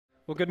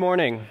Well, good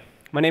morning.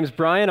 My name is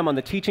Brian. I'm on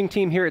the teaching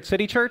team here at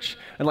City Church.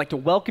 I'd like to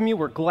welcome you.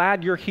 We're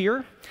glad you're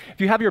here.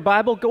 If you have your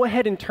Bible, go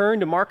ahead and turn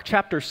to Mark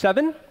chapter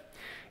 7.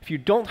 If you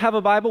don't have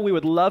a Bible, we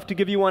would love to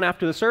give you one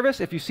after the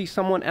service if you see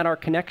someone at our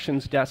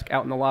connections desk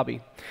out in the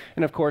lobby.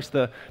 And of course,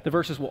 the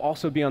verses will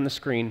also be on the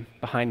screen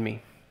behind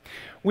me.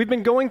 We've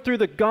been going through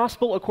the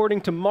gospel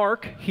according to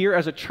Mark here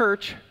as a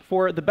church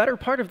for the better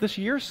part of this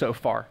year so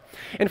far.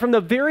 And from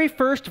the very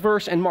first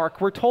verse in Mark,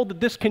 we're told that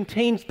this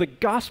contains the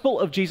gospel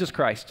of Jesus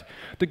Christ,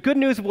 the good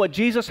news of what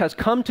Jesus has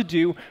come to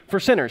do for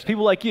sinners,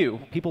 people like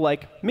you, people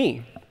like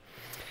me.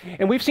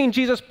 And we've seen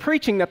Jesus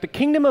preaching that the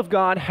kingdom of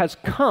God has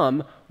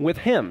come with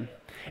him.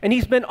 And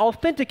he's been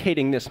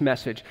authenticating this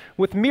message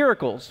with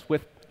miracles,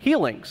 with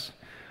healings,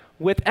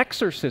 with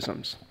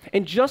exorcisms.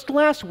 And just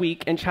last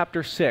week in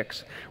chapter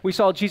 6, we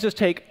saw Jesus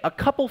take a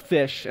couple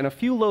fish and a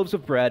few loaves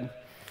of bread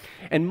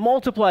and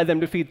multiply them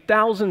to feed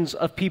thousands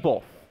of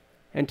people.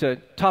 And to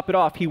top it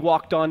off, he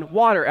walked on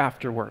water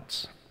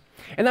afterwards.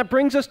 And that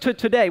brings us to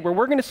today, where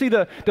we're going to see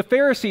the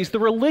Pharisees, the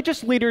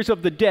religious leaders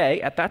of the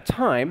day at that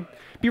time,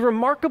 be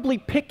remarkably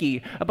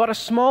picky about a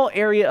small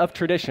area of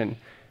tradition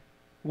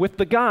with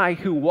the guy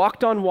who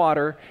walked on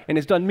water and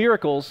has done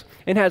miracles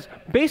and has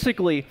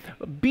basically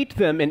beat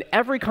them in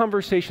every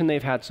conversation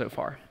they've had so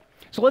far.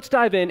 So let's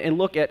dive in and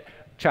look at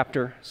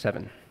chapter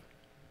 7.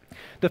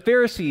 The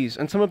Pharisees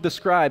and some of the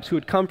scribes who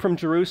had come from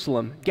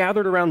Jerusalem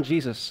gathered around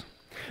Jesus.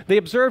 They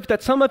observed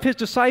that some of his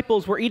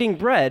disciples were eating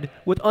bread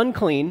with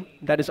unclean,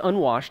 that is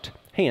unwashed,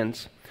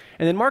 hands.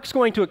 And then Mark's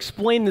going to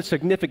explain the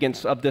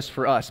significance of this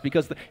for us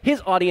because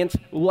his audience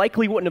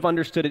likely wouldn't have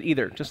understood it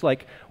either, just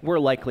like we're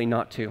likely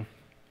not to.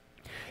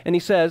 And he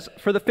says,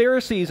 "For the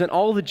Pharisees and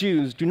all the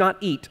Jews do not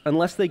eat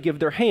unless they give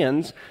their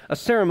hands a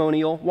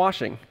ceremonial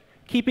washing,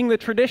 keeping the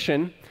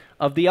tradition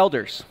of the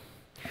elders.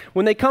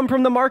 When they come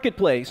from the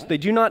marketplace, they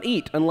do not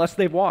eat unless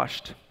they've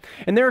washed.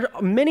 And there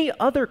are many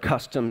other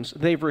customs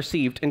they've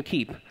received and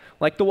keep,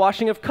 like the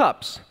washing of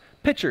cups,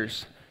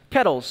 pitchers,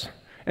 kettles,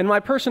 and my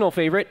personal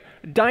favorite,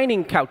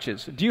 dining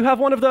couches. Do you have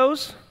one of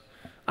those?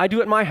 I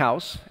do at my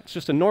house. It's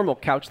just a normal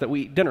couch that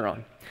we eat dinner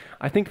on.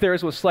 I think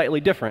theirs was slightly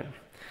different.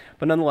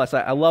 But nonetheless,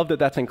 I love that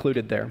that's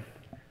included there."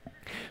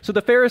 So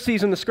the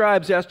Pharisees and the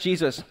scribes asked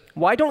Jesus,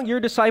 "Why don't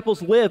your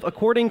disciples live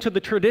according to the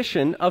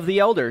tradition of the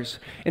elders,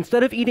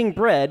 instead of eating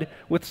bread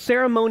with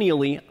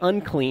ceremonially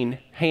unclean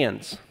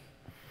hands?"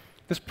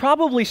 This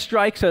probably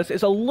strikes us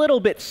as a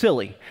little bit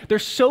silly. They're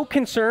so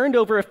concerned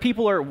over if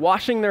people are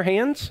washing their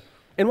hands.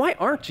 And why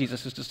aren't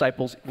Jesus'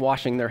 disciples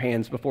washing their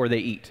hands before they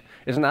eat?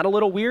 Isn't that a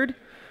little weird?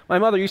 My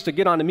mother used to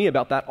get on to me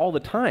about that all the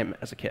time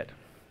as a kid.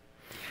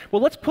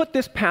 Well, let's put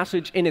this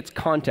passage in its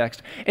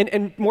context,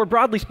 and more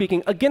broadly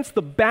speaking, against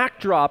the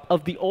backdrop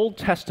of the Old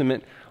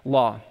Testament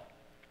law.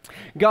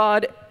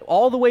 God,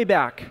 all the way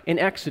back in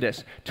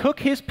Exodus,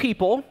 took his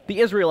people, the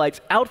Israelites,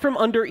 out from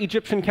under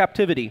Egyptian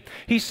captivity.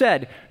 He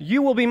said,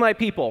 "You will be my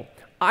people,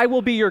 I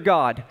will be your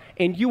God,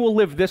 and you will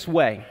live this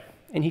way."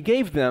 And he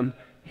gave them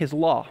his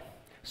law,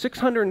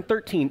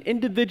 613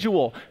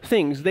 individual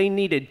things they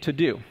needed to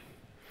do.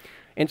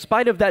 In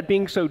spite of that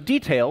being so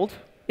detailed,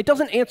 it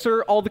doesn't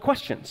answer all the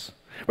questions.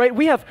 Right?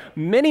 We have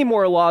many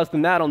more laws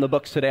than that on the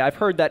books today. I've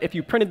heard that if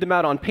you printed them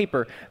out on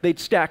paper, they'd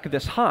stack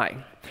this high.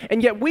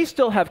 And yet we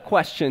still have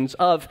questions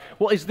of,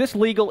 well, is this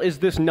legal, is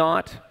this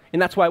not?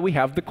 And that's why we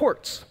have the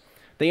courts.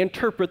 They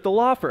interpret the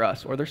law for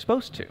us, or they're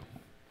supposed to.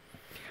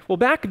 Well,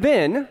 back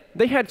then,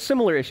 they had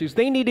similar issues.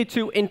 They needed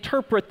to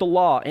interpret the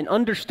law and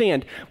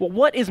understand, well,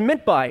 what is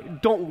meant by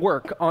don't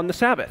work on the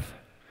Sabbath?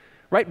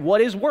 Right?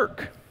 What is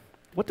work?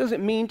 What does it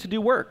mean to do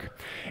work?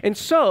 And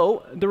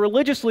so the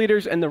religious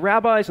leaders and the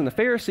rabbis and the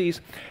Pharisees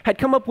had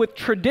come up with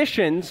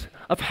traditions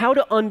of how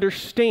to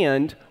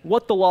understand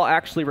what the law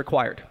actually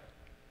required.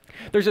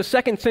 There's a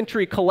 2nd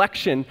century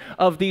collection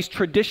of these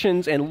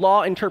traditions and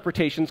law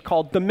interpretations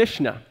called the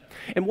Mishnah.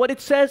 And what it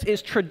says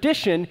is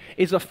tradition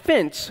is a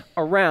fence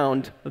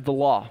around the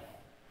law.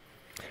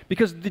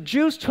 Because the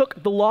Jews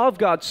took the law of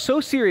God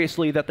so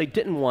seriously that they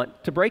didn't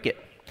want to break it.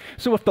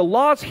 So if the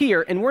law's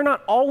here and we're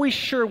not always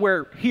sure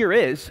where here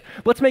is,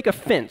 let's make a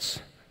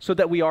fence so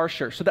that we are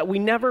sure, so that we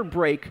never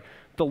break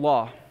the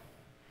law.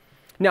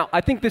 Now,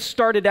 I think this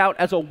started out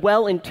as a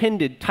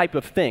well-intended type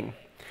of thing,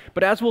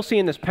 but as we'll see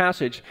in this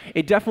passage,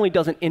 it definitely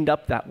doesn't end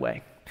up that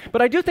way.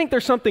 But I do think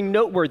there's something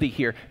noteworthy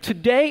here.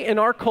 Today in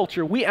our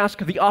culture, we ask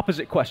the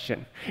opposite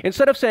question.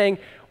 Instead of saying,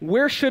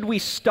 where should we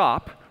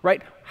stop,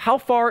 right? How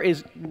far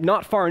is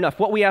not far enough?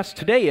 What we ask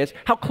today is,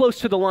 how close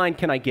to the line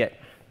can I get?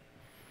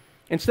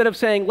 Instead of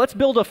saying, let's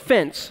build a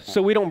fence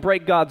so we don't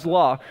break God's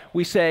law,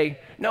 we say,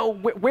 no,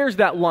 where's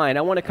that line?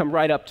 I want to come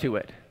right up to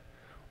it.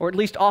 Or at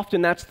least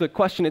often that's the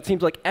question it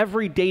seems like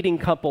every dating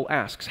couple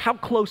asks. How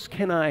close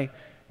can I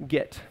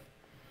get?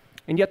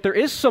 And yet there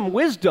is some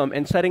wisdom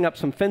in setting up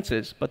some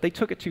fences, but they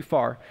took it too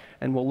far,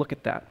 and we'll look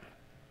at that.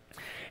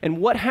 And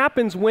what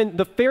happens when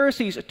the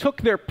Pharisees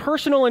took their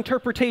personal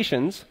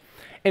interpretations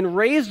and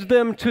raised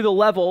them to the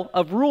level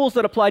of rules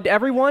that applied to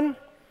everyone?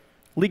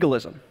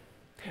 Legalism.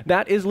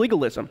 That is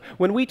legalism.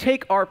 When we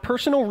take our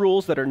personal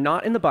rules that are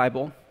not in the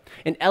Bible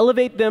and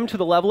elevate them to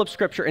the level of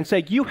Scripture and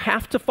say, you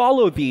have to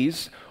follow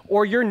these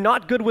or you're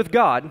not good with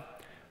God,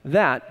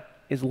 that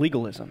is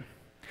legalism.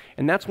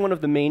 And that's one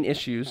of the main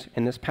issues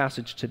in this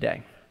passage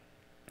today.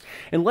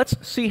 And let's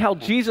see how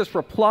Jesus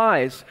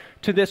replies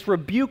to this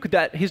rebuke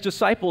that his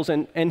disciples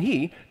and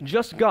he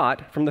just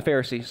got from the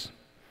Pharisees.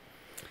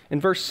 In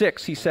verse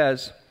 6, he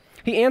says,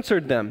 he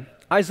answered them,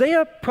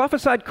 Isaiah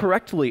prophesied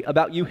correctly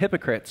about you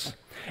hypocrites.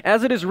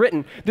 As it is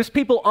written, this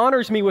people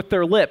honors me with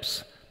their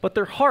lips, but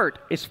their heart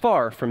is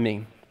far from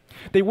me.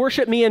 They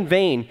worship me in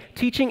vain,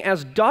 teaching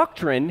as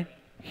doctrine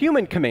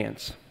human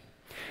commands.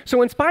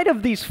 So in spite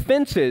of these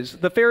fences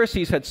the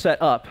Pharisees had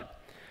set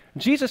up,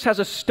 Jesus has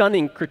a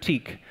stunning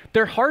critique.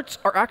 Their hearts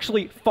are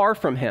actually far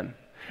from him.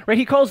 Right?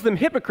 He calls them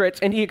hypocrites,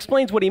 and he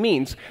explains what he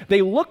means.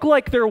 They look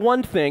like they're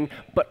one thing,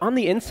 but on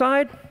the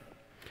inside,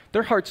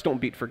 their hearts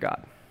don't beat for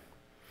God.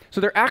 So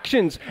their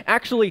actions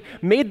actually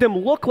made them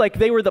look like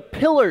they were the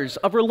pillars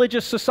of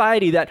religious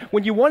society, that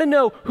when you want to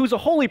know who's a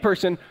holy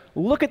person,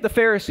 look at the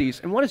Pharisees.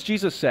 And what does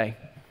Jesus say?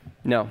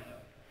 No.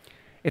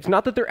 It's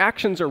not that their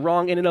actions are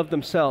wrong in and of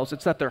themselves.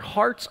 It's that their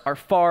hearts are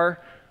far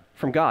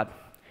from God.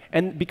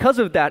 And because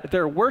of that,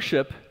 their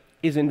worship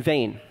is in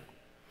vain.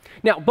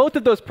 Now, both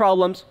of those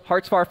problems,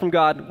 hearts far from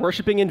God,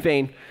 worshiping in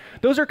vain,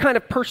 those are kind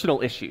of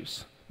personal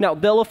issues. Now,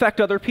 they'll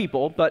affect other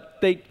people, but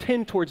they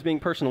tend towards being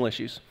personal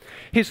issues.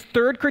 His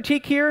third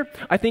critique here,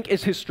 I think,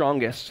 is his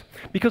strongest,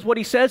 because what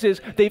he says is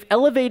they've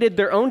elevated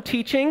their own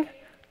teaching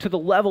to the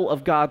level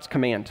of God's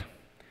command.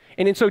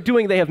 And in so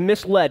doing, they have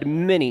misled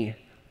many,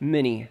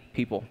 many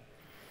people.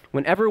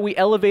 Whenever we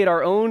elevate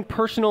our own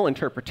personal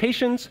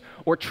interpretations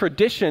or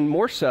tradition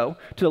more so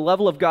to the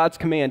level of God's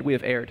command, we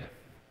have erred.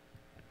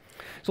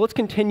 So let's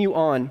continue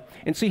on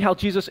and see how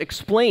Jesus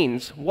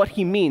explains what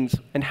he means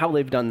and how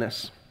they've done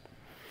this.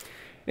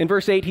 In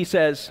verse 8, he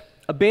says,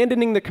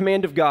 abandoning the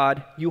command of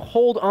God, you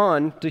hold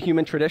on to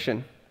human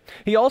tradition.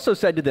 He also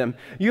said to them,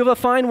 you have a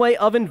fine way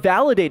of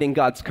invalidating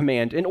God's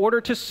command in order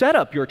to set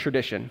up your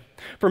tradition.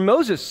 For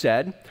Moses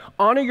said,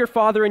 honor your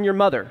father and your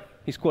mother.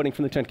 He's quoting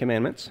from the Ten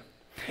Commandments.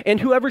 And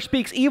whoever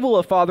speaks evil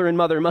of father and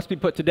mother must be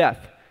put to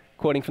death,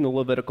 quoting from the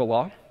Levitical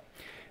law.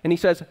 And he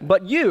says,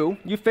 but you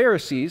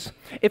Pharisees,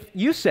 if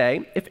you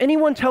say, if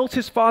anyone tells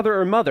his father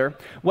or mother,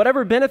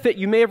 whatever benefit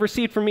you may have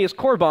received from me is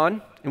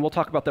korban, and we'll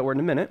talk about that word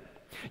in a minute,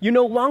 you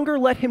no longer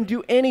let him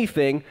do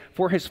anything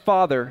for his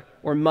father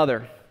or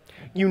mother.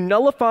 You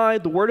nullify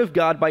the word of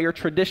God by your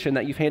tradition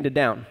that you've handed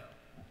down.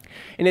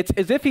 And it's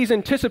as if he's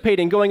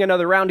anticipating going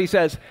another round. He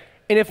says,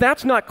 and if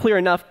that's not clear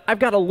enough, I've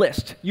got a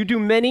list. You do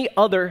many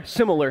other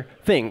similar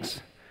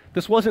things.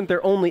 This wasn't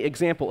their only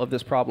example of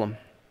this problem.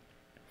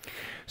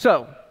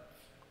 So,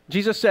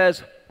 Jesus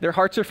says their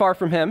hearts are far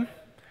from him.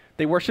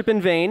 They worship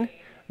in vain.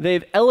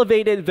 They've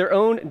elevated their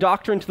own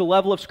doctrine to the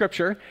level of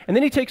Scripture. And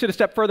then he takes it a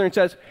step further and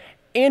says,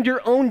 and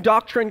your own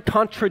doctrine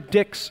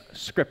contradicts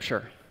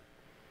Scripture.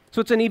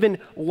 So it's an even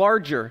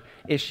larger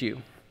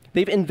issue.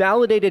 They've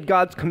invalidated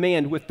God's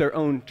command with their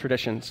own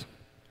traditions.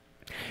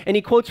 And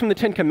he quotes from the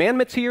Ten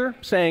Commandments here,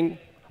 saying,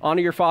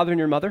 honor your father and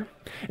your mother.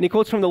 And he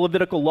quotes from the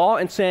Levitical law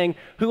and saying,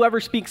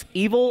 whoever speaks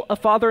evil of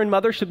father and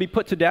mother should be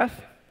put to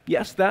death.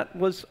 Yes, that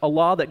was a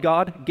law that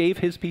God gave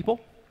his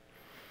people,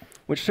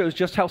 which shows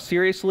just how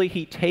seriously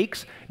he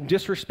takes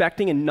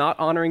disrespecting and not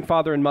honoring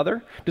father and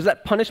mother. Does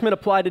that punishment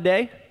apply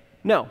today?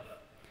 No.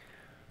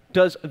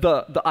 Does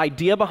the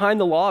idea behind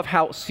the law of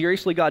how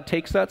seriously God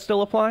takes that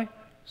still apply?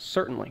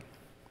 Certainly.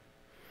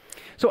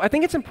 So I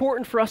think it's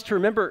important for us to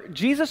remember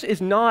Jesus is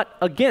not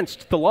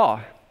against the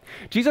law.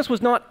 Jesus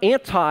was not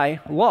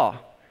anti-law.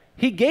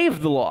 He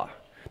gave the law.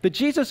 The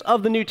Jesus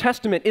of the New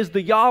Testament is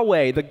the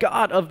Yahweh, the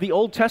God of the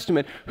Old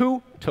Testament,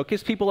 who took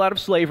his people out of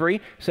slavery,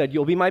 said,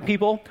 you'll be my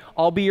people,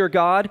 I'll be your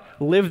God,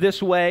 live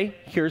this way,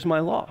 here's my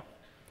law.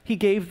 He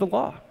gave the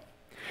law.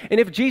 And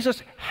if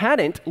Jesus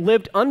hadn't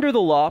lived under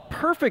the law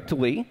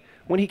perfectly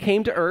when he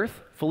came to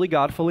earth, fully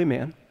God, fully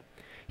man,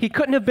 he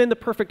couldn't have been the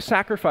perfect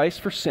sacrifice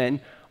for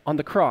sin on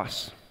the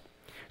cross.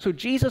 So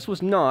Jesus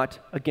was not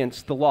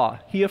against the law.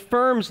 He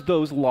affirms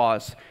those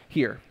laws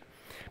here.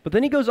 But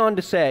then he goes on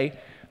to say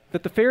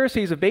that the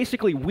Pharisees have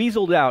basically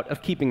weaseled out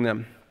of keeping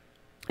them.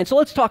 And so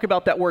let's talk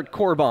about that word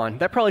korban.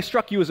 That probably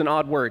struck you as an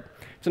odd word.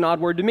 It's an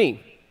odd word to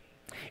me.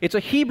 It's a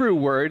Hebrew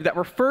word that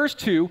refers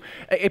to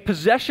a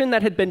possession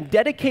that had been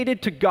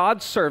dedicated to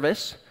God's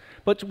service,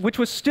 but which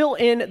was still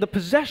in the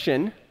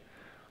possession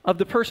of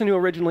the person who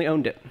originally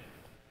owned it.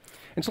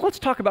 And so let's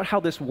talk about how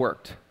this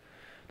worked.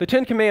 The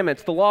Ten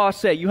Commandments, the law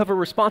say you have a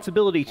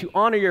responsibility to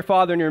honor your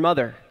father and your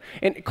mother.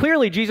 And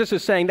clearly Jesus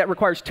is saying that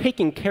requires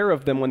taking care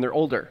of them when they're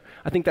older.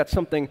 I think that's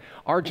something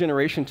our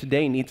generation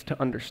today needs to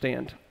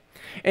understand.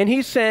 And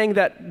he's saying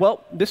that,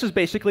 well, this is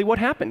basically what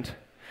happened.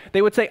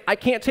 They would say, I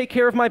can't take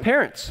care of my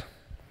parents.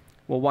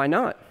 Well, why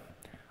not?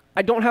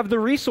 I don't have the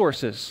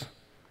resources.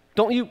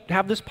 Don't you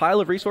have this pile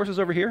of resources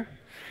over here?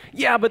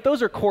 Yeah, but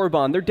those are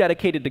korban. They're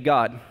dedicated to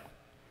God.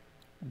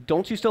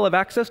 Don't you still have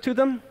access to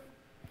them?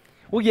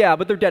 Well, yeah,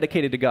 but they're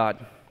dedicated to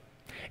God.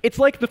 It's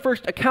like the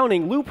first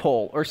accounting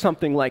loophole or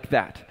something like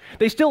that.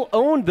 They still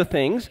own the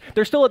things,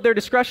 they're still at their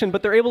discretion,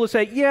 but they're able to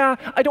say, yeah,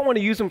 I don't want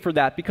to use them for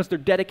that because they're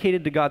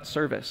dedicated to God's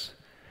service.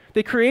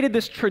 They created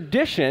this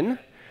tradition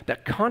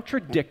that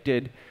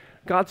contradicted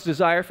God's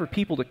desire for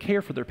people to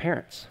care for their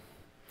parents.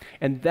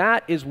 And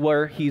that is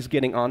where he's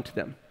getting onto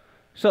them.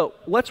 So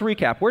let's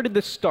recap. Where did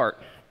this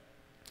start?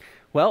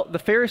 Well, the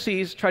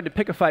Pharisees tried to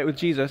pick a fight with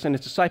Jesus and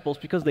his disciples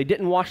because they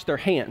didn't wash their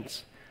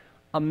hands.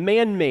 A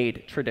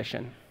man-made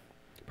tradition.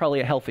 Probably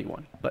a healthy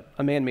one, but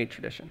a man-made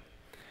tradition.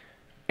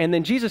 And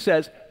then Jesus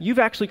says, you've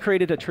actually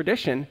created a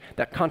tradition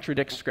that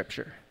contradicts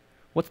Scripture.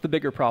 What's the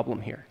bigger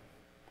problem here?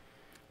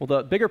 Well,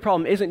 the bigger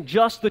problem isn't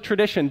just the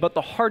tradition, but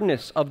the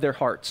hardness of their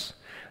hearts.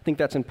 I think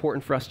that's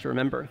important for us to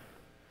remember.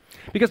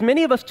 Because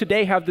many of us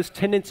today have this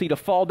tendency to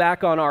fall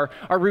back on our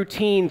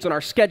routines and our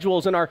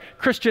schedules and our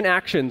Christian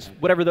actions,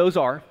 whatever those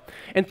are,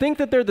 and think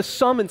that they're the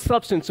sum and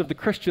substance of the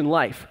Christian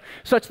life,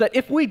 such that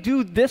if we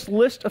do this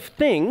list of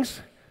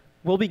things,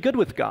 we'll be good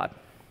with God.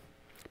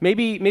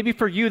 Maybe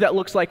for you that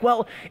looks like,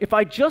 well, if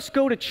I just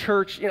go to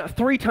church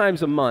 3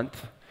 times a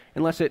month,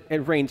 unless it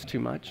rains too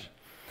much,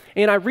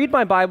 and I read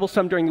my Bible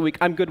some during the week,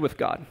 I'm good with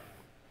God.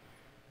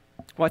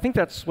 Well, I think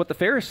that's what the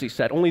Pharisees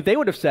said, only they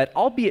would have said,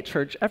 I'll be at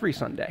church every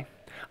Sunday.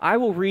 I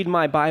will read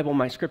my Bible,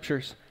 my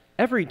scriptures,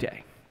 every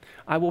day.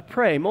 I will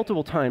pray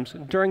multiple times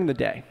during the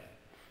day.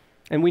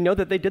 And we know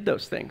that they did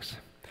those things.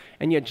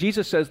 And yet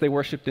Jesus says they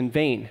worshiped in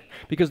vain,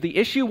 because the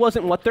issue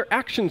wasn't what their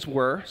actions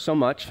were so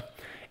much,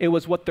 it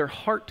was what their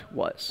heart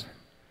was.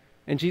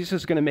 And Jesus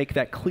is going to make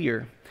that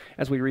clear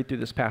as we read through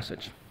this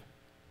passage.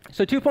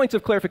 So 2 points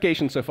of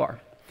clarification so far.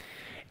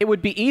 It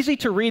would be easy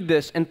to read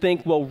this and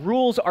think, well,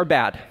 rules are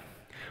bad.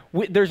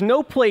 There's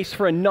no place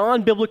for a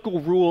non-biblical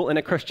rule in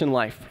a Christian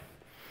life.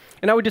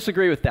 And I would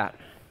disagree with that.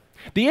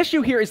 The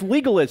issue here is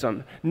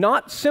legalism,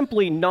 not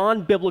simply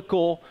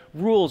non-biblical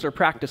rules or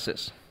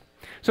practices.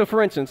 So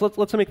for instance,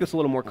 let's make this a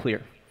little more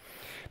clear.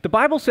 The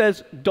Bible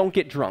says don't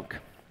get drunk.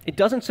 It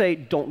doesn't say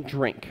don't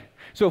drink.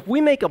 So if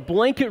we make a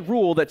blanket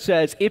rule that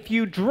says if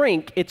you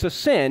drink, it's a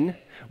sin,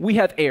 we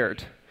have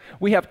erred.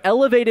 We have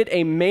elevated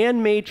a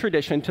man-made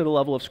tradition to the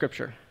level of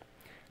Scripture.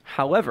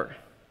 However,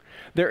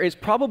 there is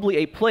probably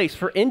a place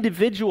for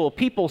individual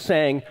people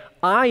saying,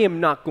 I am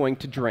not going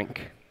to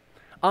drink.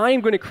 I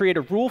am going to create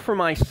a rule for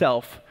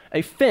myself,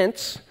 a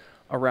fence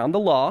around the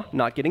law,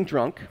 not getting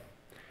drunk,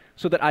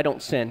 so that I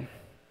don't sin.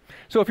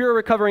 So if you're a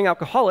recovering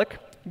alcoholic,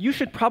 you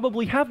should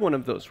probably have one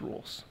of those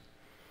rules,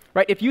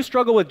 right? If you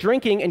struggle with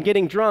drinking and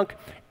getting drunk,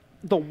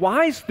 the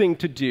wise thing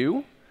to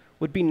do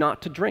would be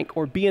not to drink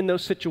or be in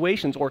those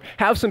situations or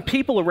have some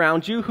people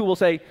around you who will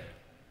say,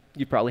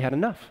 you've probably had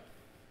enough,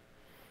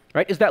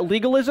 right? Is that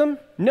legalism?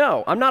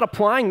 No, I'm not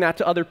applying that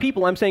to other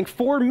people. I'm saying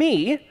for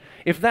me,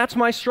 if that's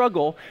my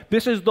struggle,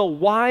 this is the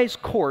wise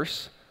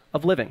course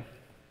of living.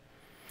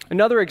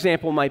 Another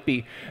example might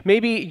be,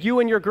 maybe you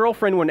and your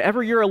girlfriend,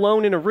 whenever you're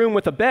alone in a room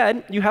with a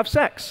bed, you have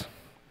sex.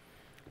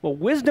 Well,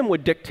 wisdom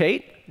would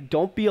dictate,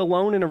 don't be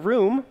alone in a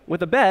room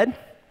with a bed,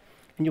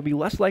 and you'll be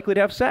less likely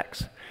to have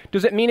sex.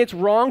 Does it mean it's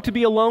wrong to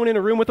be alone in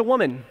a room with a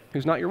woman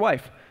who's not your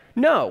wife?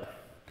 No.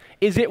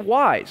 Is it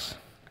wise?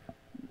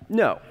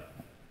 No.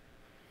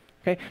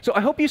 Okay, so I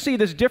hope you see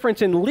this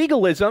difference in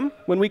legalism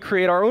when we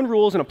create our own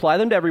rules and apply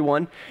them to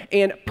everyone,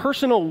 and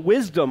personal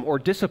wisdom or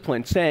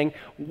discipline, saying,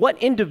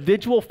 what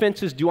individual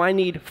fences do I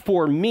need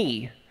for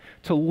me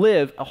to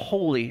live a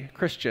holy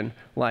Christian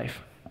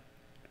life?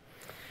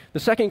 The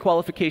second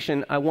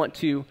qualification I want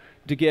to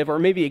give, or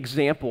maybe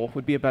example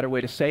would be a better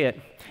way to say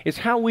it, is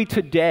how we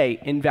today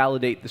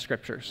invalidate the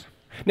Scriptures.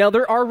 Now,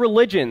 there are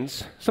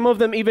religions, some of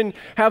them even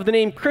have the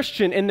name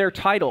Christian in their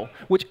title,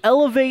 which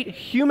elevate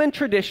human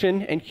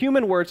tradition and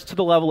human words to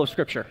the level of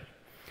Scripture.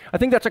 I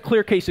think that's a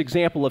clear case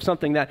example of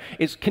something that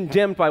is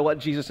condemned by what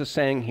Jesus is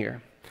saying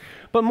here.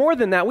 But more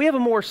than that, we have a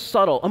more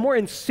subtle, a more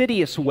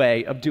insidious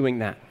way of doing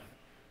that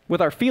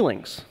with our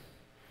feelings.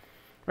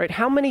 Right?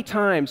 How many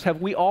times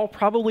have we all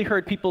probably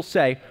heard people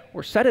say,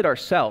 or said it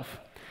ourselves,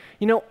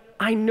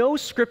 I know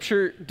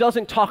Scripture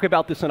doesn't talk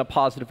about this in a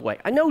positive way.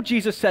 I know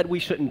Jesus said we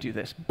shouldn't do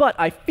this, but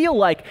I feel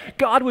like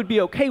God would be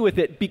okay with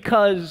it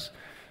because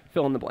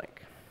fill in the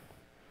blank.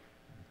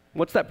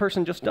 What's that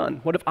person just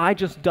done? What have I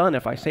just done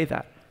if I say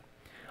that?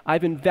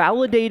 I've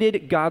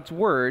invalidated God's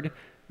word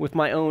with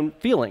my own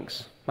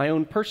feelings, my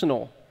own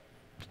personal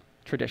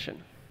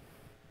tradition.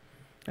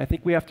 I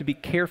think we have to be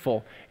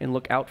careful and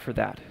look out for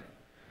that.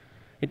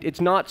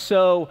 It's not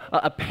so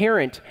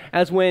apparent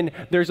as when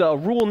there's a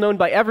rule known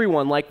by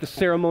everyone, like the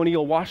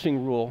ceremonial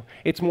washing rule.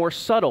 It's more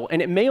subtle,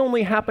 and it may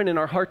only happen in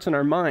our hearts and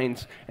our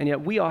minds, and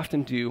yet we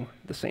often do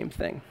the same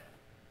thing.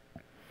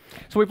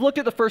 So we've looked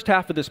at the first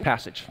half of this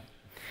passage.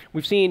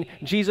 We've seen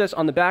Jesus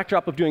on the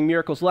backdrop of doing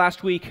miracles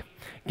last week,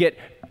 get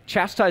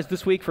chastised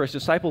this week for his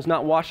disciples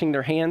not washing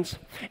their hands.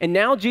 And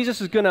now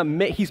Jesus is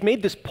he's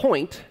made this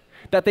point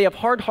that they have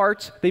hard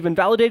hearts, they've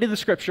invalidated the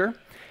Scripture,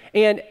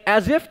 and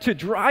as if to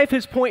drive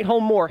his point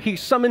home more, he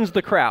summons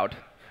the crowd,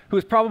 who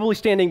is probably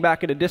standing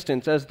back at a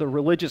distance as the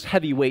religious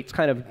heavyweights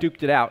kind of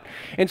duked it out.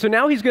 And so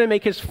now he's going to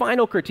make his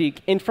final critique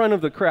in front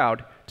of the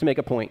crowd to make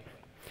a point.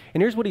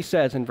 And here's what he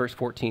says in verse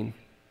 14.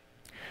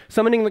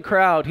 Summoning the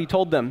crowd, he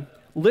told them,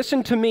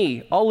 "Listen to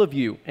me, all of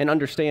you, and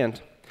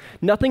understand.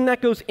 Nothing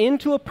that goes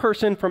into a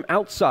person from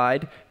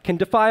outside can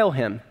defile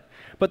him,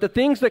 but the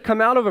things that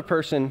come out of a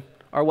person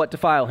are what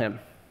defile him."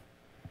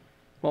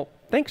 Well,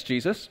 thanks,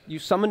 Jesus. You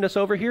summoned us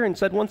over here and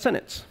said one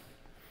sentence.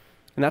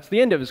 And that's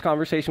the end of his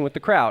conversation with the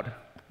crowd.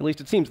 At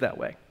least it seems that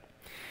way.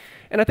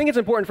 And I think it's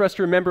important for us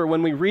to remember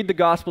when we read the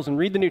Gospels and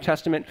read the New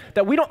Testament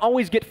that we don't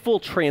always get full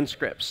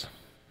transcripts.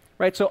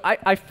 Right? So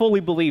I fully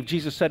believe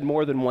Jesus said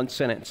more than one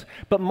sentence.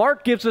 But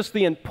Mark gives us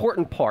the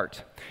important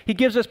part. He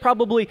gives us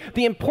probably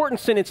the important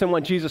sentence in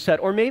what Jesus said,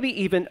 or maybe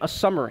even a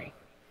summary.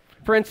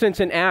 For instance,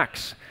 in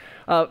Acts,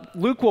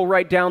 Luke will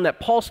write down that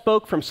Paul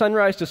spoke from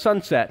sunrise to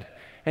sunset,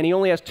 and he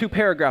only has 2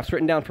 paragraphs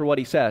written down for what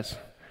he says.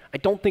 I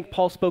don't think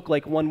Paul spoke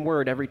like one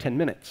word every 10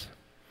 minutes.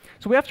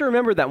 So we have to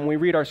remember that when we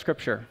read our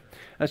scripture.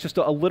 That's just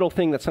a little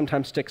thing that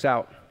sometimes sticks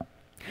out.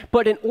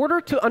 But in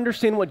order to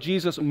understand what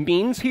Jesus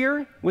means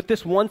here with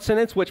this one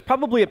sentence, which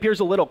probably appears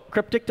a little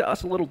cryptic to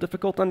us, a little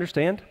difficult to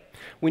understand,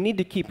 we need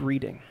to keep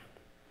reading.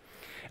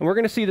 And we're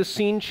going to see the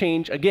scene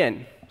change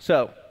again.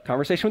 So,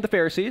 conversation with the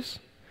Pharisees,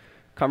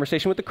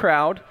 conversation with the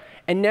crowd,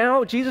 and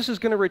now Jesus is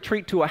going to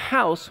retreat to a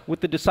house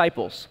with the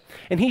disciples.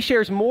 And he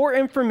shares more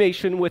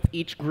information with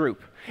each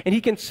group. And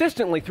he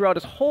consistently, throughout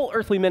his whole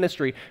earthly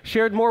ministry,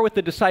 shared more with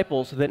the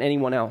disciples than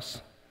anyone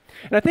else.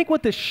 And I think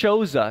what this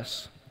shows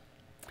us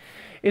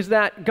is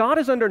that God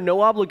is under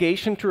no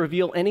obligation to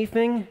reveal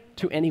anything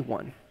to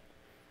anyone.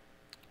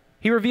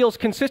 He reveals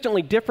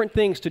consistently different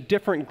things to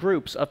different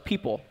groups of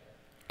people.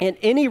 And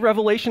any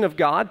revelation of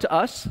God to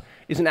us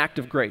is an act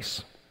of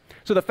grace.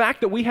 So the fact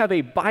that we have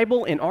a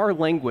Bible in our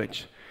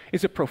language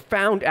is a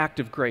profound act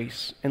of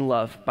grace and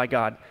love by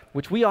God,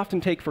 which we often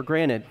take for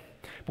granted,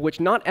 but which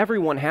not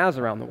everyone has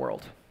around the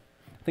world.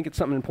 I think it's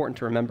something important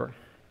to remember.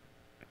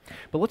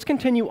 But let's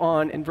continue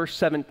on in verse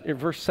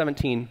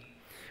 17,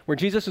 where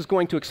Jesus is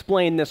going to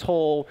explain this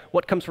whole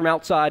what comes from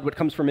outside, what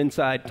comes from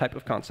inside type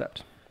of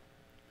concept.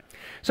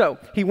 So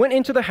he went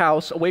into the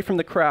house away from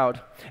the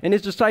crowd, and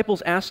his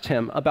disciples asked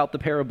him about the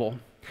parable.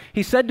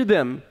 He said to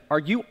them, "Are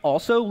you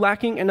also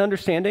lacking in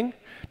understanding?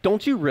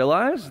 Don't you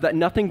realize that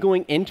nothing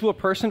going into a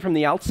person from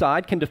the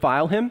outside can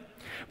defile him?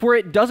 For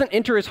it doesn't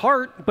enter his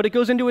heart, but it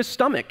goes into his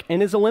stomach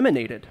and is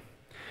eliminated.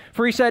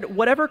 For he said,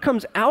 whatever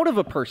comes out of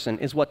a person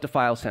is what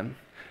defiles him.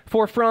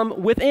 For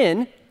from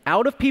within,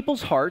 out of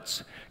people's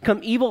hearts, come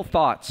evil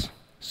thoughts,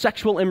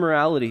 sexual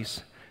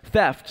immoralities,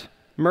 theft,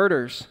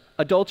 murders,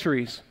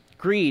 adulteries,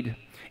 greed,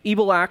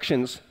 evil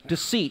actions,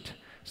 deceit,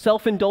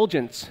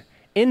 self-indulgence,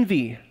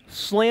 envy,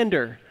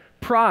 slander,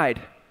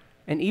 pride,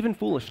 and even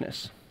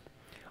foolishness.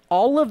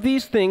 All of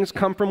these things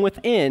come from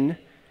within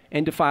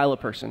and defile a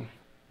person."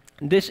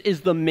 This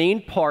is the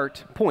main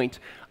point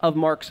of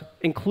Mark's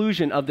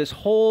inclusion of this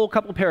whole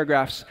couple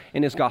paragraphs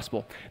in his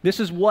gospel. This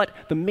is what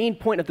the main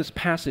point of this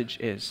passage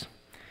is.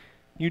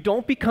 You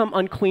don't become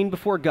unclean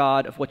before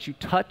God of what you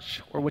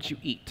touch or what you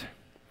eat.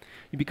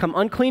 You become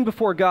unclean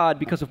before God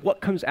because of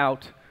what comes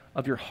out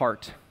of your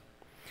heart,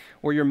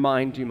 or your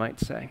mind, you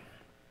might say.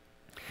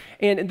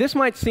 And this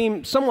might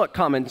seem somewhat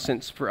common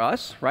sense for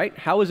us, right?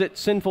 How is it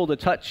sinful to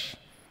touch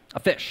a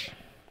fish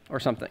or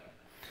something?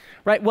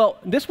 Right? Well,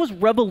 this was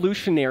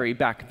revolutionary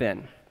back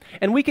then.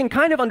 And we can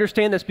kind of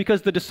understand this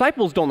because the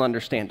disciples don't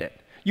understand it.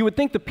 You would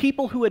think the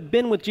people who had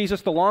been with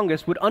Jesus the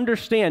longest would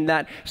understand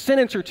that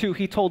sentence or two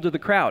he told to the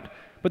crowd.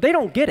 But they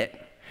don't get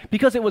it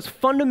because it was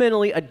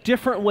fundamentally a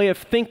different way of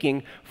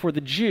thinking for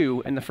the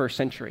Jew in the first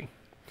century.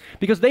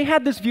 Because they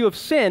had this view of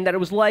sin that it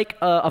was like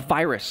a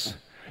virus.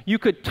 You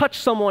could touch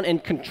someone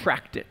and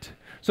contract it.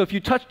 So if you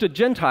touched a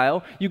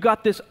Gentile, you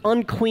got this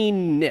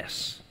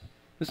uncleanness,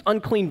 this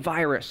unclean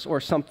virus or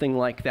something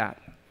like that.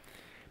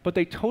 But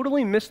they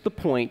totally missed the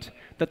point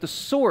that the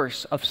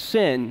source of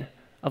sin,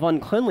 of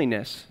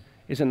uncleanliness,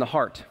 is in the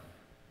heart.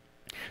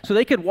 So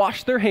they could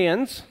wash their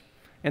hands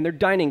and their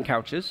dining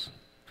couches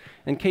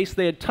in case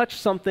they had touched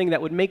something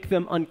that would make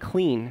them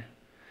unclean,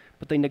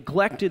 but they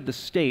neglected the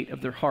state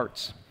of their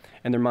hearts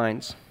and their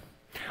minds.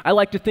 I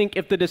like to think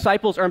if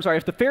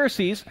the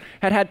Pharisees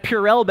had had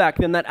Purell back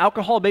then, that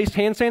alcohol-based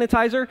hand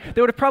sanitizer,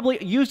 they would have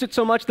probably used it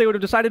so much they would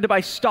have decided to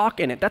buy stock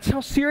in it. That's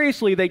how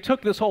seriously they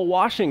took this whole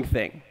washing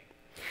thing.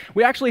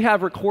 We actually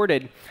have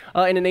recorded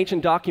in an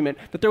ancient document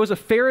that there was a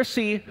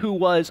Pharisee who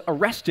was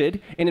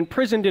arrested and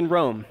imprisoned in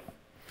Rome.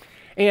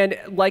 And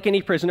like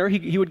any prisoner,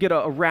 he would get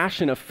a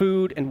ration of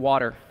food and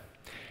water.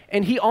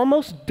 And he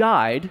almost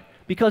died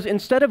because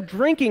instead of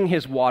drinking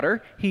his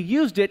water, he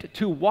used it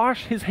to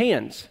wash his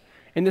hands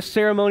in this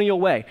ceremonial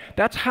way.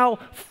 That's how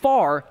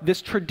far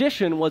this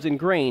tradition was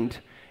ingrained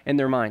in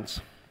their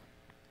minds.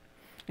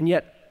 And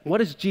yet,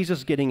 what is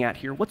Jesus getting at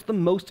here? What's the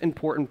most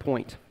important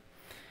point?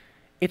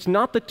 It's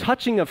not the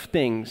touching of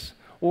things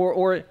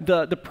or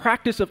the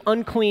practice of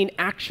unclean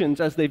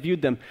actions as they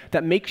viewed them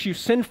that makes you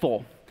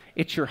sinful.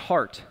 It's your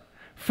heart.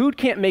 Food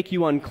can't make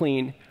you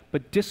unclean,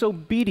 but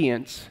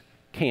disobedience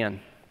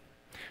can.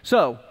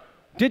 So,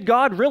 did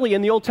God really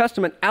in the Old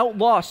Testament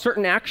outlaw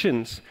certain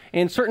actions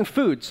and certain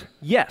foods?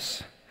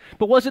 Yes.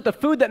 But was it the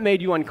food that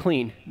made you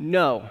unclean?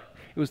 No.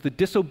 It was the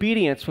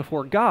disobedience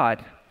before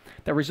God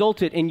that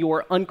resulted in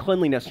your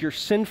uncleanliness, your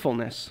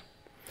sinfulness.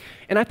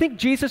 And I think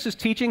Jesus'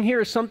 teaching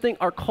here is something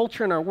our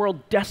culture and our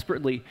world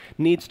desperately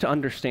needs to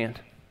understand.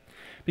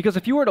 Because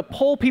if you were to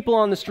poll people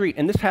on the street,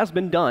 and this has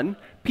been done,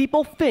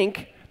 people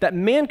think that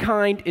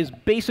mankind is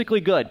basically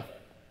good.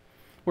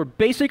 We're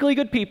basically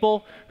good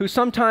people who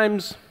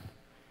sometimes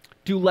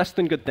do less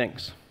than good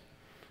things,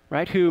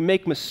 right? Who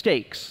make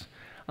mistakes,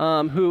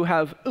 who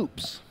have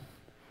oops,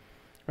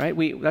 right?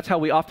 That's how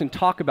we often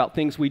talk about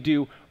things we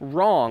do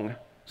wrong.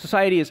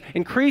 Society is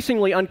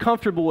increasingly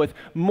uncomfortable with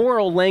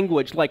moral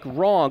language like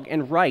wrong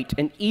and right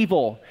and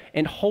evil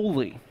and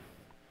holy.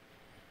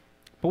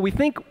 But we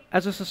think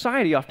as a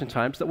society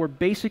oftentimes that we're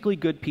basically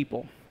good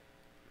people.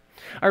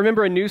 I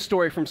remember a news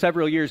story from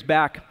several years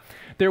back.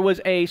 There was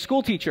a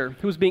school teacher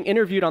who was being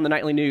interviewed on the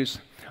nightly news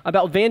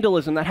about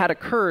vandalism that had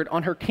occurred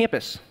on her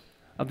campus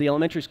of the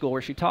elementary school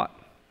where she taught.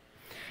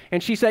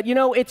 And she said,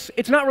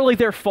 it's not really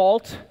their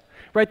fault,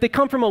 right? They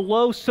come from a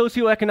low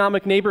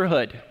socioeconomic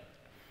neighborhood.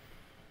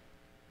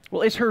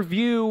 Well, is her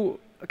view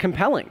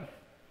compelling?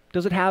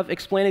 Does it have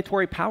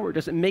explanatory power?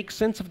 Does it make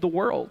sense of the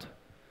world?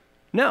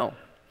 No.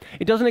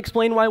 It doesn't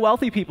explain why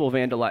wealthy people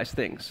vandalize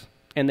things,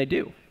 and they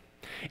do.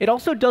 It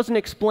also doesn't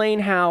explain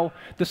how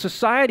the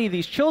society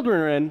these children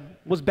are in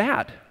was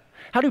bad.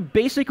 How do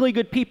basically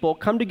good people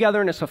come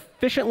together in a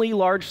sufficiently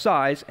large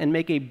size and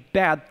make a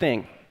bad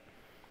thing?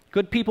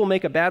 Good people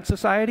make a bad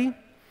society?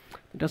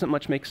 It doesn't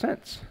much make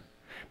sense.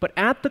 But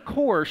at the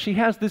core, she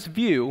has this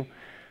view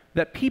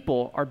that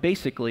people are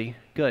basically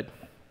good.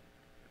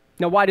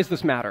 Now, why does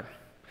this matter?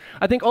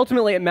 I think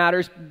ultimately it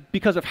matters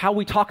because of how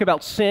we talk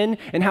about sin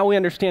and how we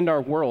understand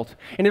our world.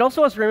 And it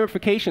also has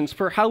ramifications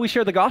for how we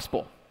share the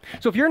gospel.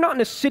 So if you're not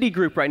in a city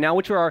group right now,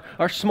 which are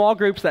our small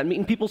groups that meet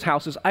in people's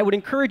houses, I would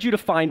encourage you to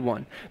find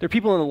one. There are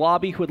people in the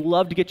lobby who would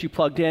love to get you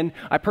plugged in.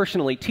 I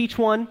personally teach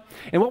one.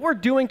 And what we're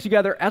doing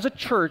together as a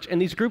church in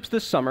these groups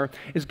this summer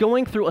is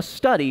going through a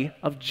study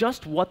of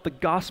just what the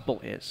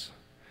gospel is.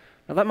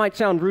 Now that might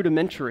sound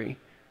rudimentary,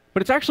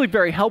 but it's actually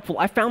very helpful.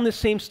 I found this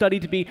same study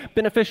to be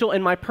beneficial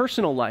in my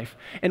personal life.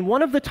 And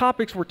one of the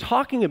topics we're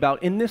talking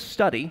about in this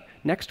study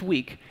next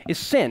week is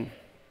sin.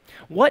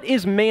 What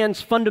is man's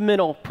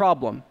fundamental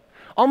problem?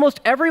 Almost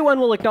everyone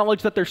will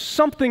acknowledge that there's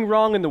something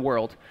wrong in the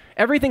world.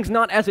 Everything's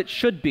not as it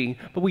should be,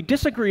 but we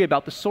disagree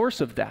about the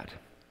source of that.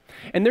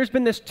 And there's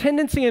been this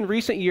tendency in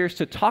recent years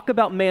to talk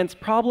about man's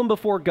problem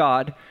before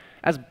God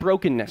as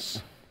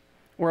brokenness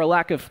or a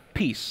lack of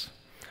peace.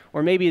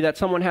 Or maybe that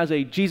someone has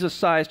a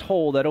Jesus-sized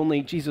hole that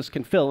only Jesus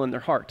can fill in their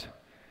heart.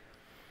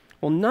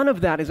 Well, none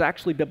of that is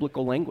actually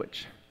biblical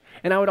language.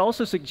 And I would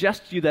also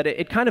suggest to you that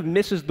it kind of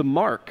misses the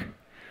mark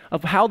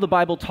of how the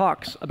Bible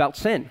talks about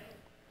sin.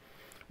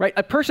 Right?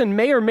 A person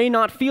may or may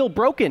not feel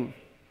broken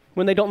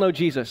when they don't know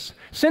Jesus.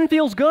 Sin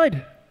feels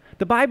good.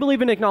 The Bible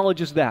even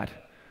acknowledges that.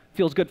 It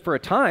feels good for a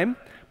time,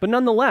 but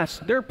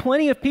nonetheless, there are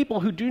plenty of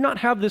people who do not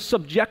have this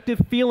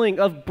subjective feeling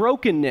of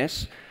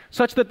brokenness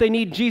such that they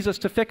need Jesus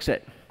to fix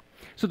it.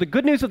 So the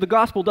good news of the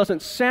gospel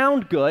doesn't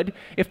sound good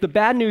if the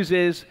bad news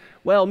is,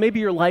 well, maybe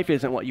your life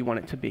isn't what you want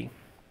it to be.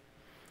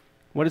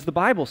 What does the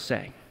Bible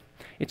say?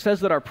 It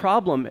says that our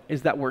problem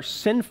is that we're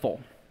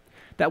sinful,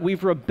 that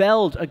we've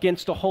rebelled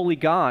against a holy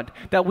God,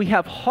 that we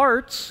have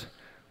hearts,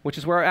 which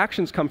is where our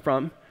actions come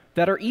from,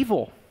 that are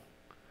evil.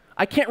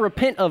 I can't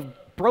repent of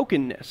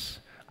brokenness.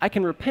 I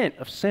can repent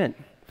of sin.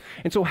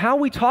 And so how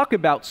we talk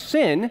about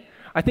sin,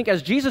 I think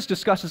as Jesus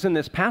discusses in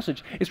this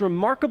passage, is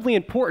remarkably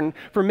important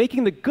for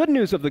making the good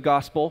news of the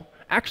gospel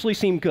actually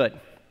seem good.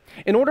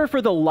 In order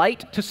for the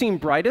light to seem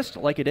brightest,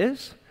 like it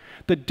is,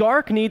 the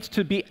dark needs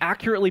to be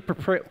accurately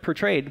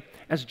portrayed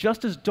as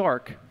just as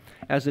dark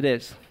as it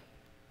is.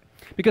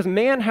 Because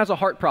man has a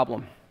heart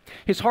problem.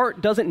 His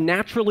heart doesn't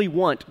naturally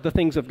want the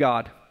things of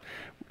God.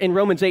 In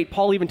Romans 8,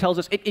 Paul even tells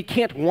us it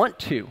can't want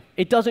to.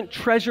 It doesn't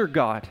treasure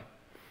God.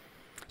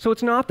 So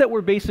it's not that we're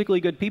basically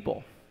good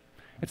people.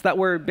 It's that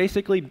we're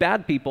basically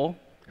bad people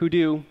who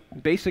do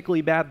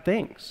basically bad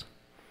things.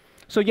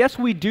 So yes,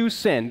 we do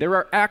sin. There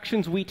are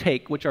actions we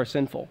take which are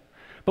sinful.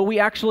 But we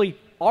actually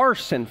are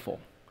sinful.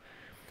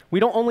 We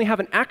don't only have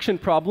an action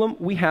problem,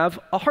 we have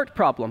a heart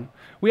problem.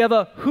 We have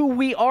a who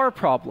we are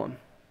problem.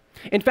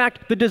 In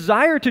fact, the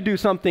desire to do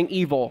something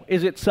evil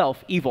is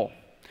itself evil.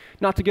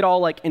 Not to get all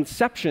like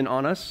Inception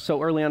on us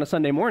so early on a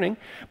Sunday morning,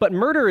 but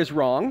murder is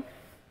wrong.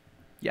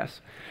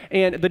 Yes.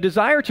 And the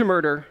desire to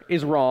murder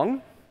is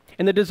wrong.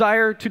 And the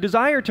desire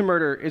to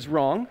murder is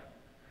wrong.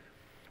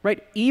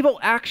 Right? Evil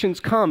actions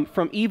come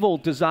from evil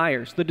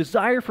desires. The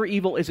desire for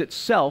evil is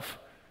itself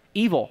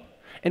evil.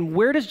 And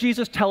where does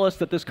Jesus tell us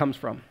that this comes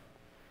from?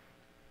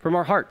 From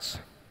our hearts.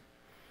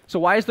 So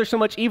why is there so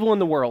much evil in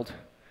the world?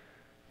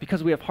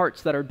 Because we have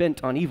hearts that are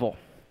bent on evil.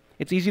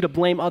 It's easy to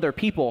blame other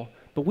people,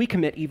 but we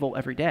commit evil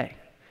every day.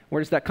 Where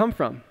does that come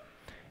from?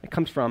 It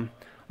comes from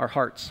our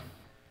hearts.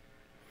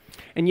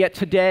 And yet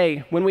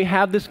today, when we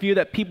have this view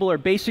that people are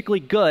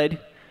basically good,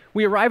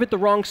 we arrive at the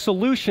wrong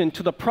solution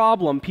to the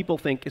problem people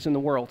think is in the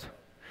world.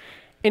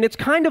 And it's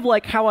kind of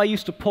like how I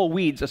used to pull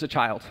weeds as a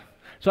child.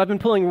 So I've been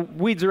pulling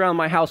weeds around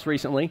my house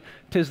recently.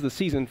 'Tis the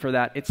season for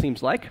that, it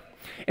seems like.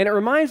 And it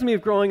reminds me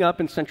of growing up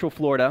in Central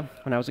Florida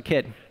when I was a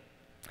kid.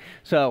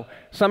 So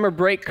summer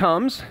break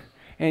comes,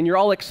 and you're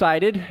all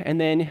excited, and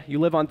then you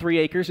live on 3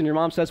 acres, and your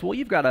mom says, well,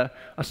 you've got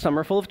a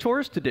summer full of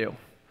chores to do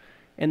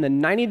in the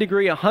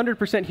 90-degree,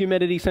 100%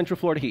 humidity Central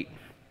Florida heat.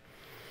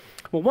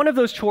 Well, one of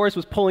those chores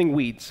was pulling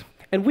weeds.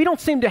 And we don't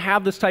seem to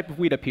have this type of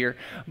weed up here,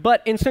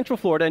 but in Central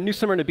Florida, in New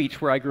Smyrna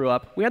Beach, where I grew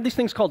up, we had these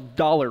things called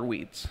dollar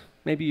weeds.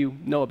 Maybe you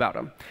know about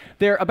them.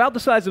 They're about the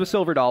size of a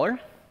silver dollar,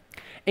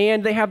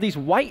 and they have these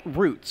white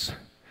roots,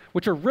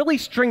 which are really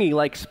stringy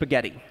like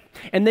spaghetti.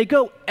 And they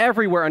go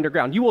everywhere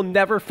underground. You will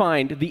never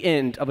find the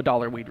end of a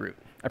dollar weed root,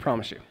 I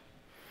promise you.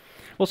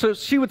 Well, so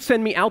she would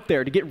send me out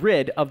there to get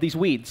rid of these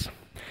weeds.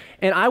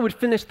 And I would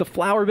finish the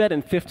flower bed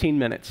in 15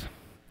 minutes.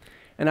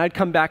 And I'd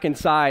come back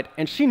inside,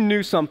 and she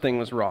knew something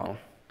was wrong.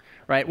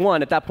 Right?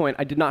 1, at that point,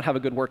 I did not have a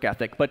good work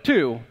ethic. But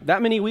 2,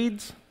 that many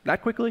weeds,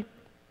 that quickly?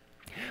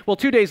 Well,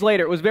 2 days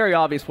later, it was very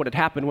obvious what had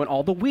happened when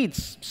all the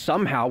weeds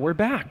somehow were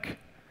back.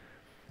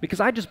 Because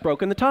I'd just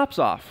broken the tops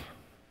off.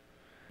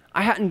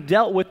 I hadn't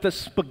dealt with the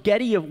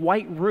spaghetti of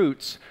white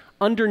roots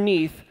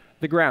underneath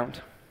the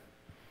ground.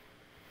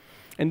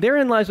 And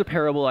therein lies a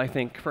parable, I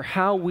think, for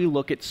how we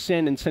look at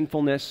sin and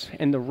sinfulness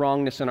and the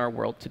wrongness in our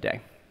world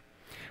today.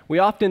 We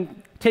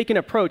often take an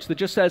approach that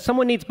just says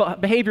someone needs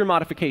behavior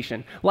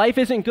modification. Life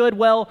isn't good,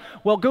 well,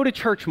 go to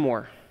church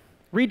more.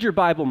 Read your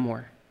Bible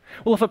more.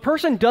 Well, if a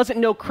person doesn't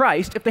know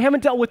Christ, if they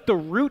haven't dealt with the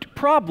root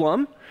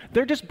problem,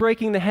 they're just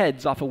breaking the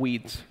heads off of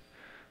weeds.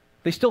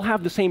 They still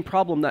have the same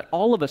problem that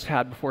all of us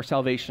had before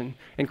salvation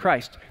in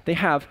Christ. They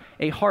have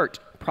a heart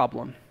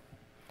problem.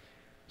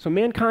 So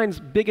mankind's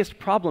biggest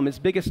problem, its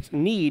biggest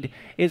need,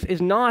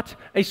 is not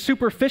a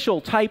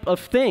superficial type of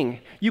thing.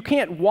 You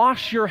can't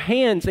wash your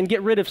hands and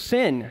get rid of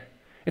sin.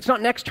 It's not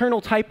an external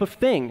type of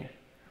thing.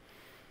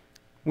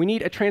 We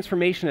need a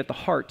transformation at the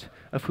heart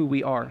of who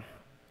we are.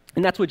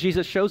 And that's what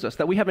Jesus shows us,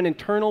 that we have an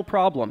internal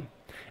problem,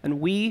 and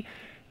we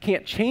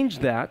can't change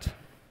that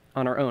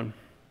on our own.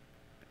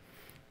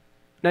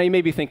 Now you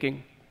may be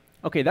thinking,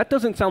 okay, that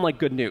doesn't sound like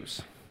good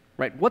news.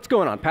 Right? What's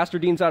going on? Pastor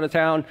Dean's out of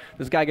town.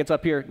 This guy gets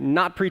up here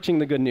not preaching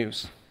the good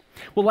news.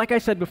 Well, like I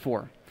said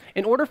before,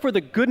 in order for the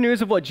good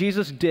news of what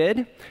Jesus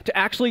did to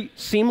actually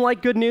seem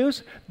like good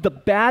news, the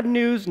bad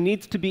news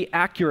needs to be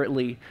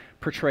accurately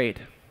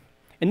portrayed.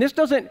 And this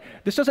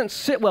doesn't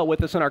sit well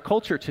with us in our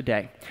culture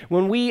today,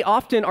 when we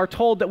often are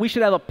told that we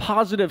should have a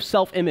positive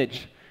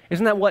self-image.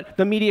 Isn't that what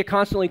the media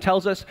constantly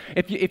tells us?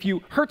 If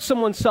you hurt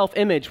someone's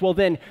self-image, well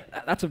then,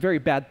 that's a very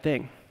bad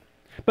thing.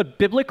 But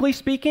biblically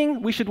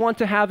speaking, we should want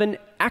to have an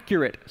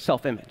accurate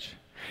self-image.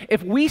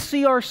 If we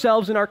see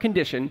ourselves in our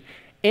condition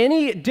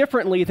any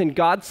differently than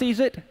God sees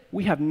it,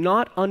 we have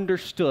not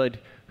understood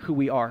who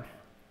we are.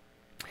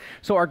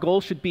 So our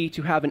goal should be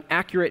to have an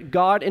accurate,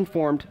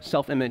 God-informed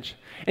self-image.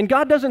 And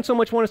God doesn't so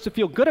much want us to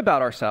feel good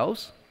about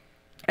ourselves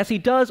as he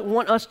does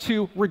want us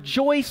to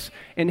rejoice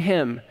in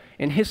him,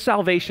 in his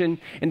salvation,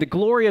 in the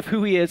glory of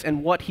who he is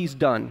and what he's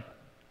done.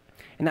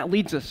 And that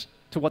leads us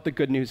to what the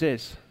good news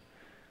is.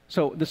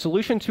 So the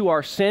solution to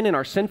our sin and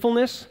our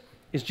sinfulness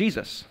is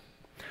Jesus.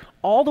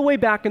 All the way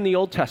back in the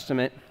Old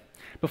Testament,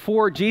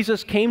 before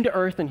Jesus came to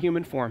earth in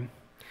human form,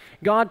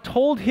 God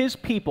told his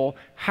people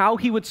how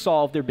he would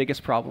solve their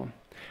biggest problem,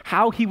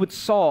 how he would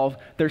solve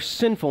their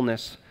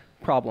sinfulness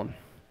problem.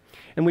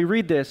 And we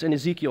read this in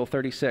Ezekiel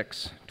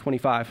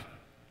 36:25.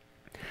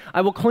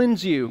 I will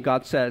cleanse you,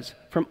 God says,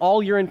 from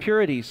all your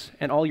impurities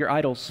and all your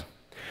idols.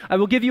 I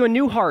will give you a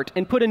new heart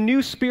and put a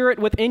new spirit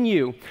within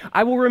you.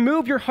 I will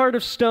remove your heart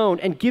of stone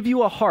and give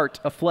you a heart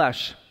of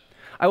flesh.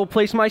 I will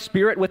place my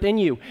spirit within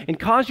you and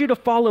cause you to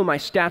follow my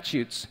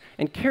statutes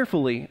and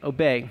carefully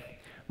obey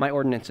my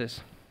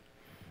ordinances.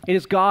 It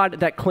is God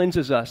that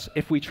cleanses us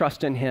if we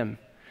trust in him.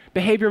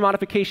 Behavior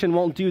modification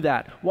won't do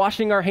that.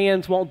 Washing our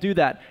hands won't do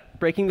that.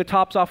 Breaking the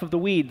tops off of the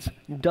weeds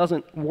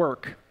doesn't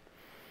work.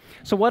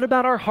 So what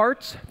about our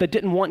hearts that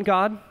didn't want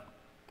God?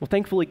 Well,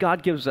 thankfully,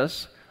 God gives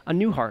us a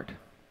new heart.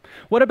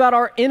 What about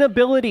our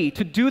inability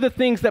to do the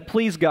things that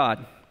please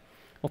God?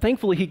 Well,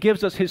 thankfully, he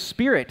gives us his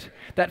spirit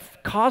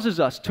that causes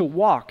us to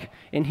walk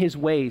in his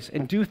ways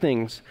and do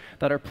things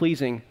that are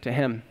pleasing to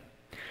him.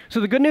 So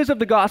the good news of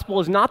the gospel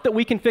is not that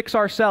we can fix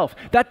ourselves.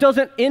 That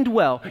doesn't end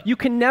well. You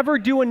can never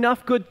do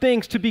enough good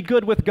things to be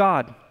good with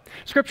God.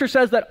 Scripture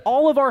says that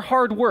all of our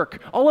hard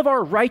work, all of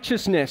our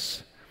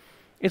righteousness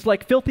is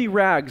like filthy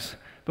rags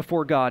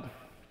before God.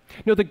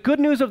 No, the good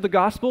news of the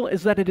gospel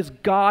is that it is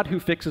God who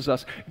fixes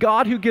us,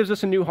 God who gives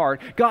us a new heart,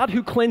 God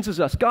who cleanses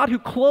us, God who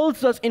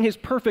clothes us in his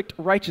perfect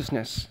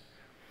righteousness.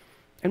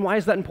 And why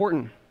is that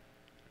important?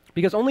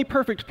 Because only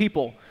perfect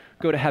people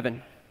go to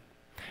heaven.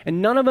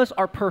 And none of us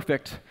are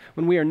perfect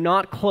when we are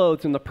not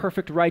clothed in the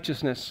perfect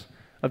righteousness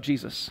of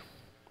Jesus.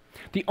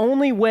 The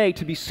only way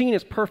to be seen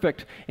as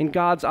perfect in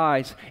God's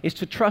eyes is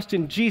to trust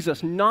in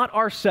Jesus, not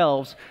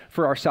ourselves,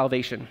 for our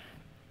salvation.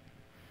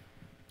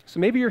 So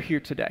maybe you're here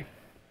today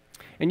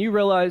and you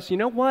realize, you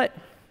know what?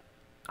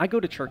 I go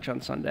to church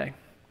on Sunday.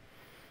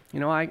 You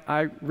know,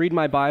 I read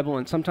my Bible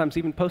and sometimes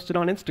even post it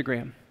on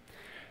Instagram.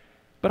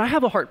 But I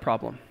have a heart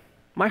problem.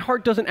 My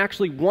heart doesn't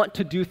actually want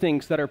to do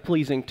things that are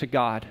pleasing to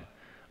God.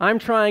 I'm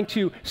trying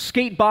to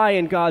skate by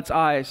in God's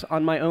eyes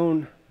on my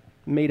own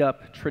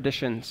made-up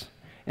traditions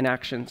and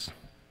actions.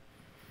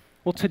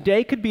 Well,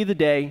 today could be the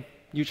day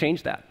you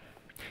change that.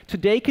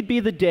 Today could be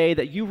the day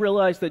that you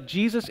realize that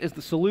Jesus is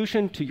the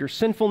solution to your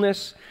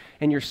sinfulness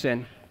and your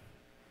sin,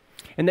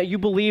 and that you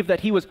believe that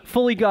he was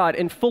fully God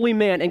and fully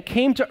man and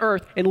came to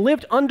earth and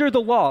lived under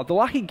the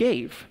law he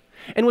gave,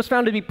 and was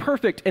found to be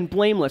perfect and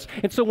blameless.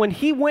 And so when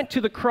he went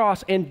to the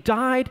cross and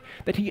died,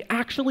 that he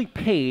actually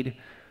paid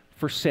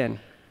for sin.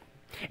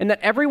 And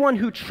that everyone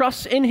who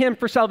trusts in him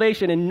for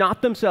salvation and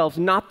not themselves,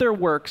 not their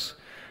works,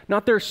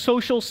 not their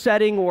social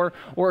setting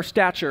or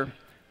stature,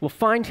 will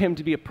find him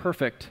to be a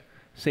perfect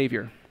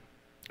Savior.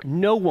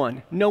 No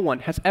one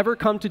has ever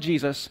come to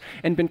Jesus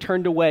and been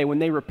turned away when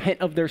they repent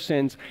of their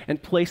sins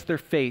and place their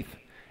faith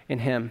in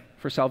him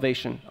for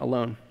salvation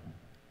alone.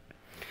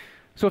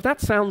 So if that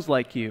sounds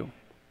like you,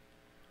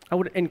 I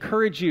would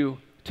encourage you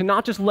to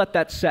not just let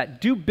that set.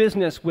 Do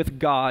business with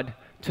God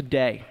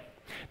today.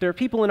 There are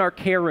people in our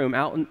care room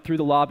out through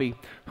the lobby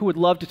who would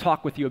love to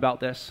talk with you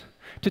about this,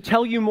 to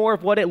tell you more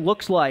of what it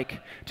looks like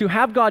to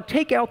have God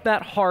take out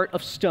that heart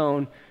of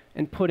stone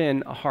and put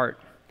in a heart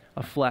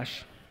of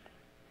flesh.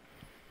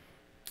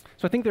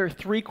 So I think there are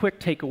three quick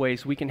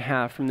takeaways we can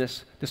have from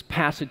this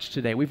passage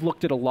today. We've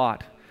looked at a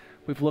lot.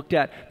 We've looked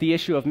at the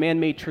issue of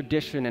man-made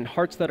tradition and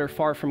hearts that are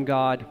far from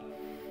God,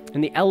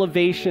 and the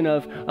elevation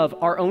of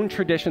our own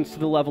traditions to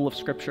the level of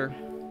Scripture,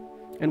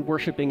 and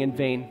worshiping in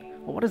vain.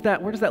 Well,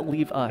 where does that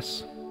leave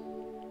us?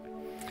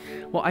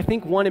 Well, I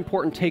think one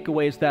important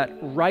takeaway is that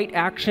right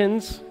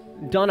actions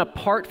done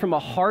apart from a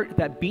heart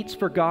that beats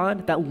for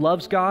God, that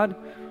loves God,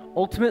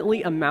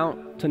 ultimately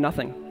amount to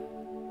nothing.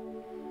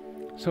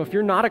 So if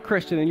you're not a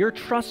Christian and you're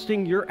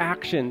trusting your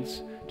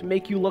actions to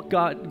make you look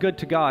good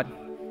to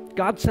God,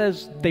 God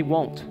says they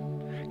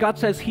won't. God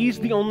says he's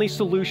the only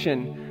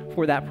solution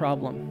for that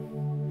problem.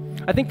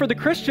 I think for the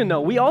Christian,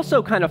 though, we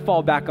also kind of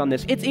fall back on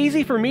this. It's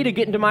easy for me to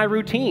get into my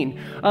routine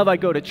of I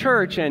go to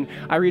church and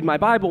I read my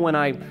Bible when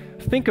I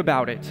think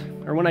about it,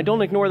 or when I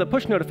don't ignore the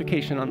push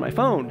notification on my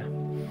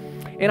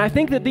phone. And I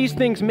think that these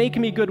things make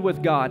me good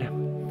with God.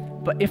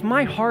 But if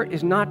my heart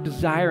is not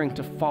desiring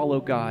to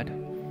follow God,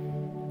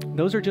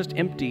 those are just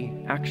empty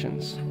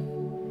actions.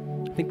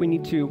 I think we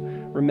need to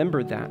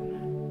remember that.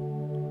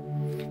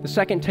 The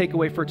second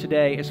takeaway for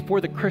today is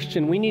for the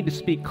Christian, we need to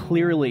speak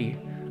clearly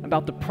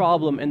about the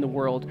problem in the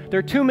world. There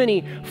are too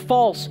many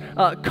false,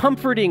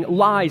 comforting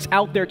lies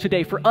out there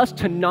today for us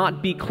to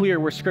not be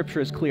clear where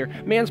Scripture is clear.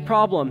 Man's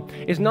problem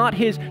is not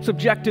his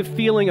subjective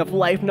feeling of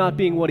life not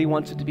being what he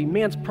wants it to be.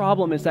 Man's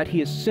problem is that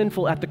he is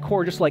sinful at the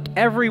core, just like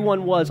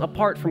everyone was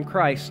apart from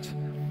Christ.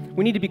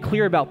 We need to be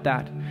clear about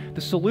that.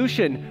 The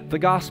solution, the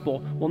gospel,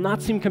 will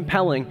not seem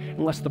compelling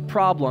unless the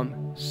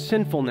problem,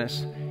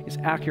 sinfulness, is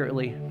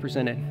accurately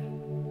presented.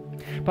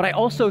 But I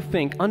also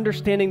think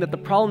understanding that the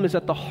problem is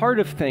at the heart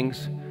of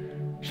things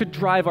should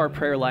drive our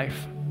prayer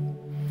life.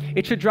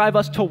 It should drive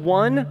us to,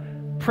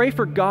 one, pray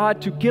for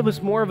God to give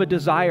us more of a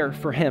desire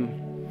for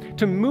him,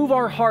 to move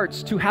our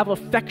hearts to have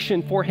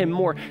affection for him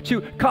more,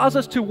 to cause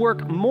us to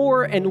work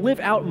more and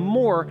live out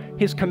more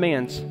his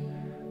commands,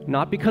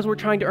 not because we're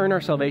trying to earn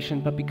our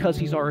salvation, but because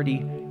he's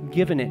already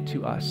given it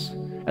to us.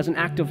 As an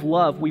act of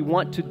love, we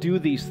want to do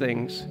these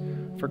things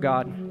for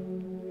God.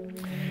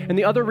 And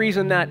the other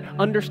reason that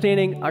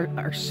understanding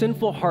our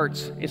sinful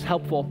hearts is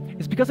helpful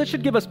is because it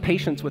should give us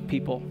patience with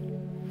people.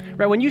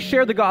 Right? When you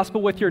share the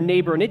gospel with your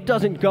neighbor and it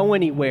doesn't go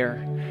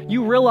anywhere,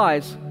 you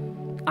realize,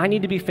 I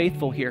need to be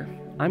faithful here.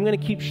 I'm going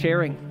to keep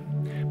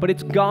sharing. But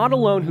it's God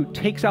alone who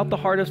takes out the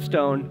heart of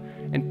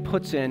stone and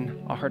puts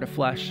in a heart of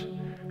flesh.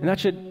 And that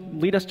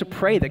should lead us to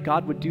pray that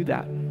God would do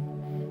that.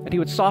 That he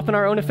would soften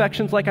our own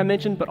affections, like I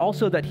mentioned, but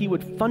also that he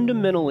would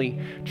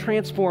fundamentally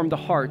transform the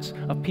hearts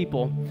of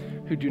people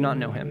who do not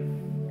know him.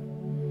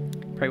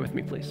 Pray with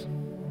me, please.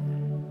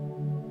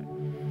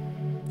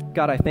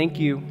 God, I thank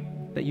you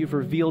that you've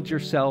revealed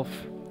yourself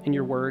in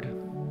your word.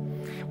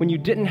 When you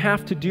didn't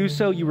have to do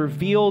so, you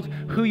revealed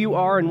who you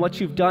are and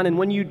what you've done. And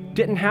when you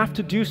didn't have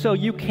to do so,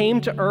 you came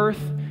to earth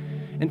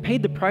and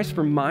paid the price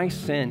for my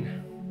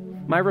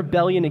sin, my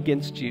rebellion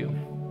against you.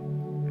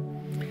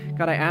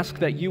 God, I ask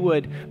that you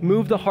would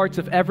move the hearts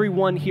of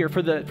everyone here,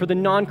 for the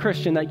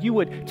non-Christian, that you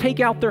would take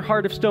out their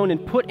heart of stone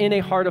and put in a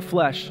heart of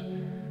flesh.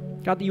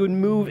 God, that you would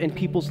move in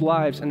people's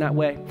lives in that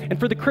way. And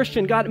for the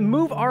Christian, God,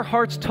 move our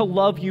hearts to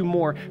love you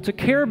more, to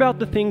care about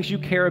the things you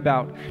care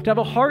about, to have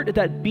a heart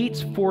that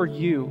beats for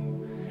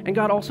you. And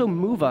God, also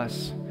move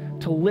us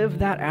to live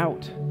that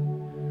out,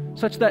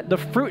 such that the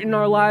fruit in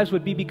our lives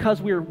would be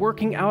because we are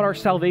working out our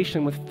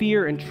salvation with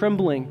fear and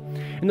trembling.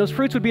 And those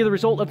fruits would be the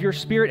result of your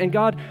Spirit. And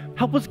God,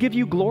 help us give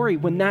you glory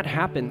when that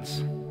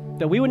happens,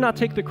 that we would not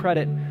take the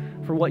credit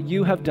for what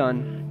you have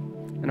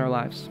done in our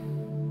lives.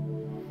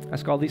 I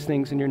ask all these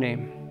things in your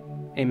name.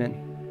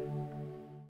 Amen.